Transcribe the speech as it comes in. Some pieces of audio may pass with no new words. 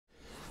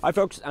Hi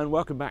folks, and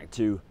welcome back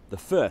to the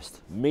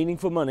first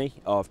Meaningful Money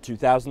of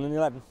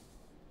 2011.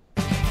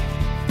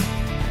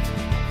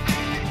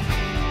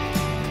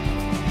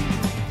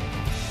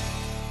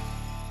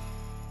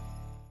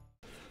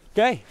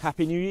 Okay,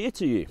 Happy New Year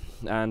to you,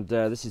 and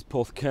this is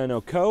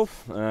Porthcurno Cove.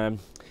 You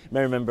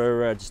may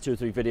remember just 2 or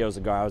 3 videos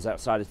ago I was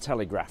outside a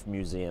Telegraph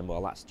Museum.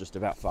 Well, that's just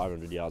about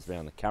 500 yards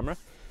behind the camera.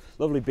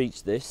 Lovely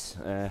beach this,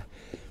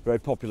 very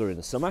popular in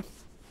the summer.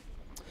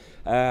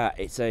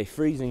 It's a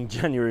freezing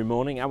January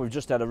morning and we've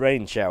just had a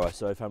rain shower,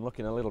 so if I'm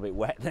looking a little bit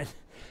wet, then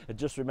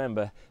just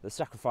remember the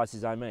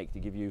sacrifices I make to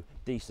give you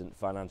decent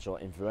financial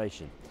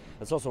information.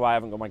 That's also why I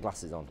haven't got my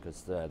glasses on,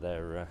 because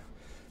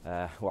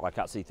well, I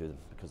can't see through them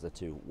because they're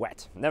too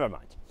wet. Never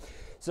mind.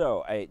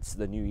 So it's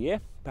the new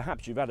year.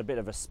 Perhaps you've had a bit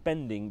of a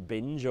spending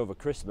binge over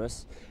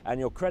Christmas and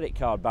your credit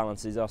card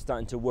balances are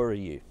starting to worry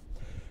you.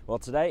 Well,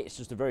 today it's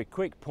just a very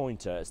quick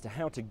pointer as to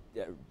how to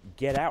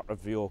get out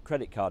of your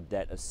credit card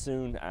debt as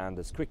soon and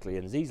as quickly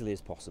and as easily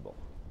as possible.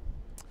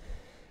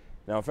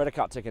 Now, I'm afraid I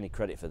can't take any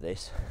credit for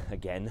this.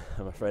 Again,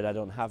 I'm afraid I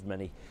don't have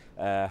many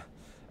sort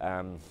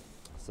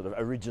of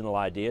original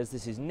ideas.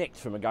 This is nicked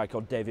from a guy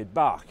called David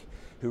Bach,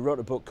 who wrote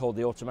a book called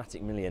The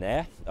Automatic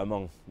Millionaire,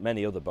 among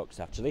many other books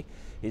actually.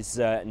 His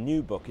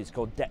new book is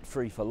called Debt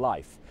Free for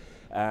Life.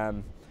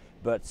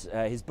 But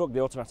his book,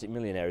 The Automatic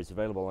Millionaire, is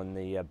available in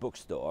the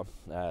bookstore.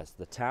 It's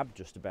the tab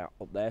just about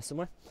up there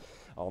somewhere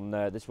on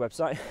this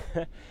website.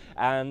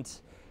 And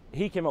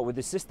he came up with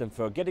this system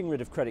for getting rid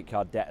of credit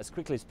card debt as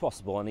quickly as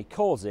possible, and he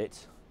calls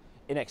it,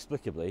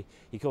 inexplicably,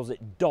 he calls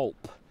it DOLP.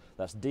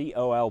 That's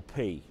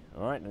D-O-L-P,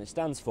 all right? And it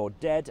stands for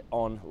Dead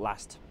on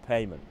Last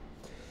Payment.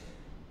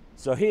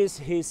 So here's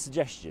his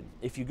suggestion.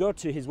 If you go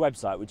to his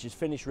website, which is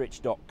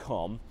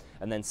finishrich.com,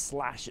 and then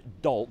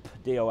 /DOLP,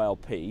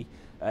 D-O-L-P,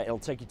 it'll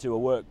take you to a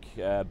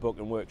workbook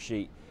and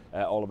worksheet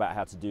all about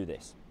how to do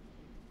this.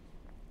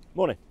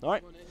 Morning, all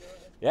right? Morning,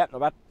 yeah, not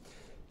bad.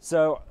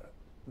 So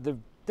the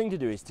thing to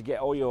do is to get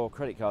all your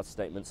credit card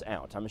statements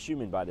out. I'm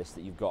assuming by this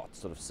that you've got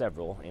sort of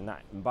several in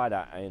that, and by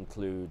that I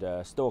include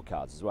store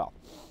cards as well.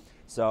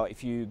 So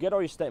if you get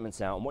all your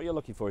statements out, and what you're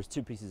looking for is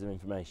 2 pieces of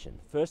information.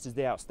 First is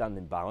the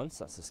outstanding balance,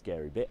 that's the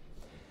scary bit.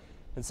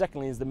 And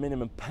secondly is the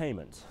minimum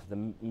payment,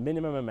 the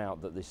minimum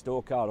amount that the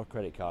store card or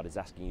credit card is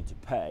asking you to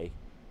pay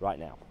right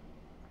now.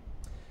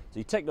 So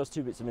you take those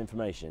 2 bits of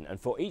information, and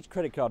for each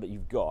credit card that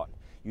you've got,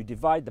 you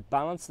divide the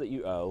balance that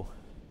you owe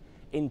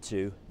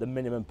into the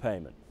minimum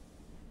payment.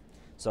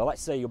 So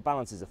let's say your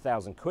balance is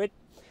 1,000 quid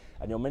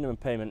and your minimum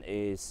payment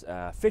is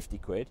 50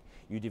 quid.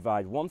 You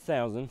divide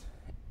 1,000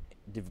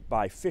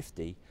 by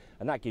 50,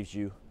 and that gives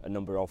you a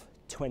number of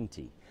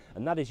 20.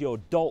 And that is your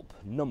DOLP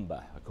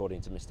number,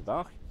 according to Mr.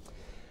 Bach.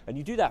 And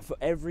you do that for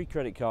every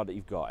credit card that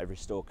you've got, every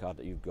store card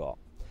that you've got.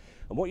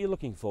 And what you're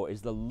looking for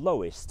is the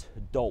lowest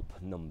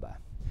DOLP number,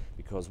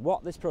 because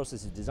what this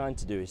process is designed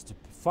to do is to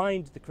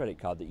find the credit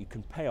card that you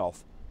can pay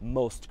off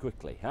most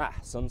quickly.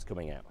 Sun's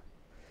coming out,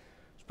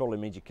 which probably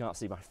means you can't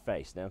see my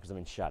face now because I'm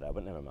in shadow,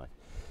 but never mind.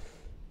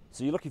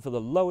 So you're looking for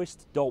the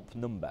lowest DOLP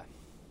number.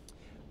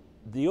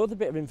 The other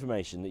bit of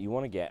information that you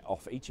want to get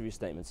off each of your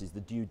statements is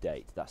the due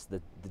date. That's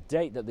the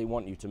date that they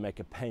want you to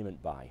make a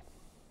payment by.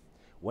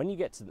 When you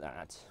get to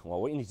that,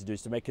 well, what you need to do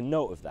is to make a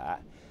note of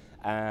that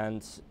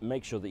and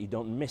make sure that you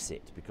don't miss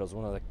it, because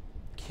one of the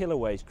killer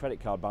ways credit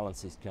card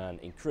balances can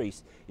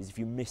increase is if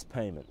you miss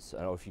payments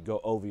or if you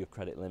go over your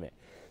credit limit.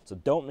 So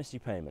don't miss your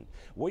payment.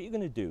 What you're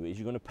going to do is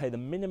you're going to pay the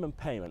minimum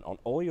payment on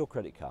all your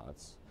credit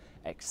cards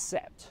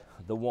except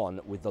the one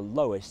with the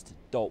lowest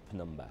DOLP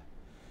number.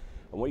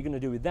 And what you're going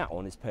to do with that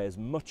one is pay as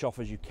much off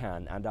as you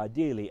can, and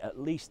ideally at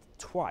least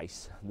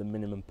twice the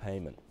minimum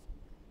payment.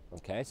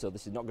 Okay, so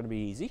this is not going to be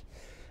easy,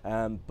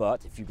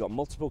 but if you've got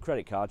multiple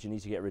credit cards, you need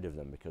to get rid of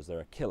them because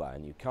they're a killer,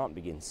 and you can't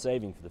begin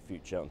saving for the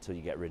future until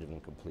you get rid of them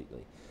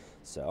completely.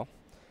 So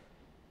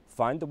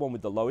find the one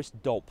with the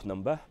lowest DOLP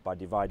number by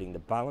dividing the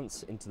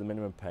balance into the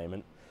minimum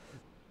payment.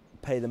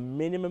 Pay the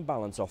minimum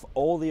balance off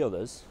all the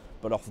others,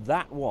 but off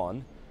that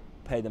one,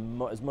 pay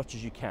them as much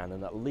as you can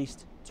and at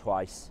least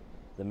twice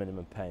the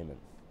minimum payment.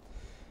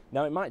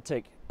 Now, it might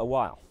take a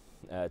while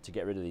to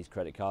get rid of these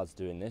credit cards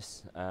doing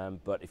this,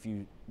 but if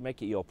you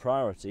make it your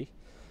priority,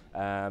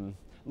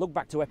 look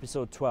back to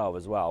episode 12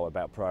 as well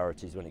about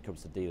priorities when it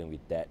comes to dealing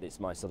with debt. It's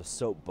my sort of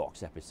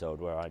soapbox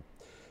episode where I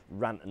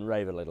rant and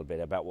rave a little bit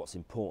about what's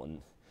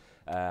important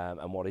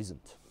and what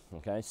isn't.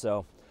 Okay,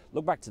 so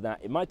look back to that.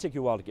 It might take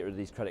you a while to get rid of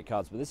these credit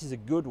cards, but this is a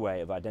good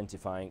way of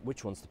identifying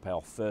which ones to pay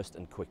off first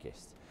and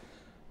quickest.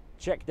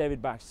 Check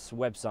David Bach's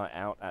website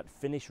out at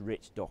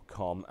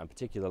finishrich.com, and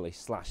particularly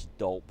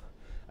 /DOLP,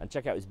 and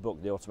check out his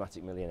book, The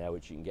Automatic Millionaire,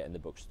 which you can get in the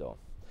bookstore.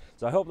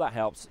 So I hope that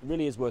helps. It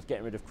really is worth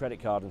getting rid of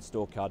credit card and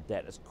store card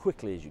debt as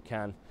quickly as you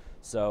can.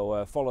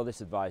 So follow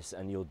this advice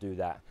and you'll do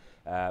that.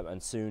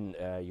 And soon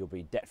you'll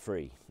be debt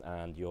free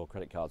and your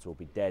credit cards will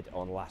be dead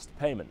on last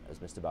payment, as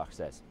Mr. Bach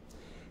says.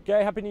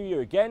 Okay, Happy New Year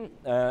again.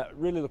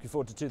 Really looking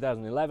forward to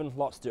 2011.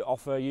 Lots to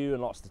offer you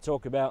and lots to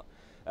talk about.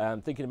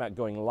 Thinking about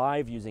going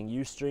live using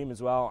Ustream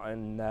as well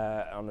and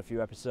on a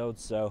few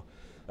episodes. So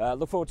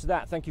Look forward to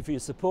that. Thank you for your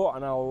support,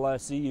 and I'll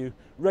see you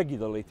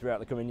regularly throughout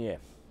the coming year.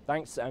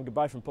 Thanks, and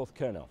goodbye from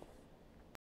Porthcurno.